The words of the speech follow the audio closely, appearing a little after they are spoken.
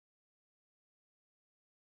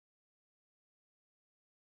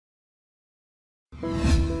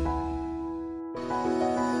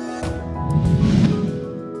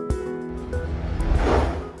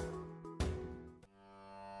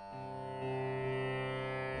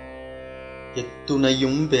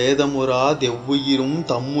எத்துணையும் பேதமுறா தெவ்வுயிரும்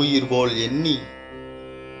தம்முயிர் போல் எண்ணி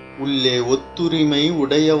உள்ளே ஒத்துரிமை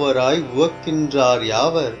உடையவராய் உவக்கின்றார்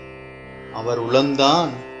யாவர். அவர் உளந்தான்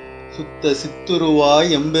சுத்த சித்துருவாய்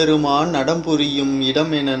எம்பெருமான் நடம்புரியும்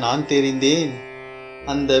இடம் என நான் தெரிந்தேன்.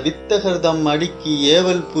 அந்த வித்தகர்தம் அடிக்கு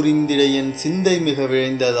ஏவல் புரிந்திட என் சிந்தை மிக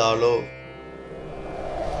விழைந்ததாலோ.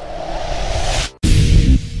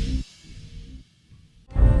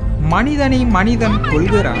 மனிதனை மனிதன்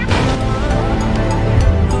கொள்கிறான்.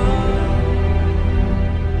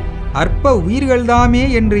 அற்ப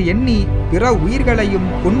உயிர்கள்தாமே என்று எண்ணி பிற உயிர்களையும்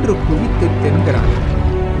கொன்று குவித்து தென்கிறான்.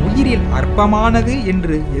 உயிரில் அற்பமானது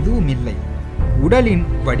என்று எதுவுமில்லை. உடலின்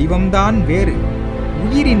வடிவம்தான் வேறு,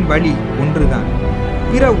 உயிரின் வழி ஒன்றுதான்.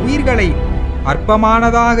 பிற உயிர்களை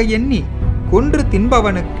அற்பமானதாக எண்ணி கொன்று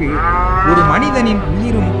தின்பவனுக்கு ஒரு மனிதனின்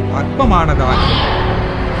உயிரும் அற்பமானதாகும்.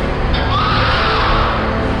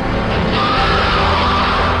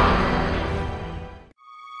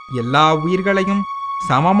 எல்லா உயிர்களையும்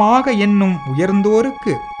சமமாக எண்ணும்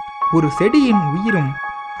உயர்ந்தோருக்கு ஒரு செடியின் உயிரும்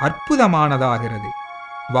அற்புதமானதாகிறது.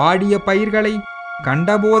 வாடிய பயிர்களை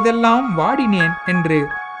கண்டபோதெல்லாம் வாடினேன் என்று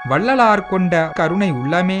வள்ளலார் கொண்ட கருணை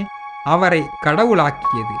உள்ளமே அவரை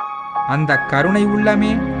கடவுளாக்கியது. அந்த கருணை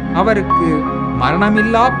உள்ளமே அவருக்கு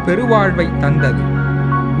மரணமில்லா பெருவாழ்வை தந்தது.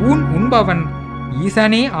 ஊன் உண்பவன்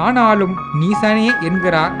ஈசனே ஆனாலும் நீசனே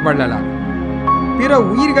என்கிறார் வள்ளலார். பிற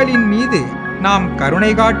உயிர்களின் மீது நாம்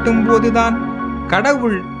கருணை காட்டும் போதுதான்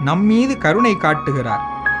கடவுள் நம்மீது கருணை காட்டுகிறார்.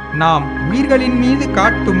 நாம் உயிர்களின் மீது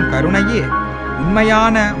காட்டும் கருணையே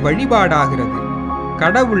உண்மையான வழிபாடாகிறது.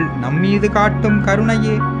 கடவுள் நம்மீது காட்டும்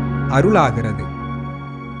கருணையே அருளாகிறது.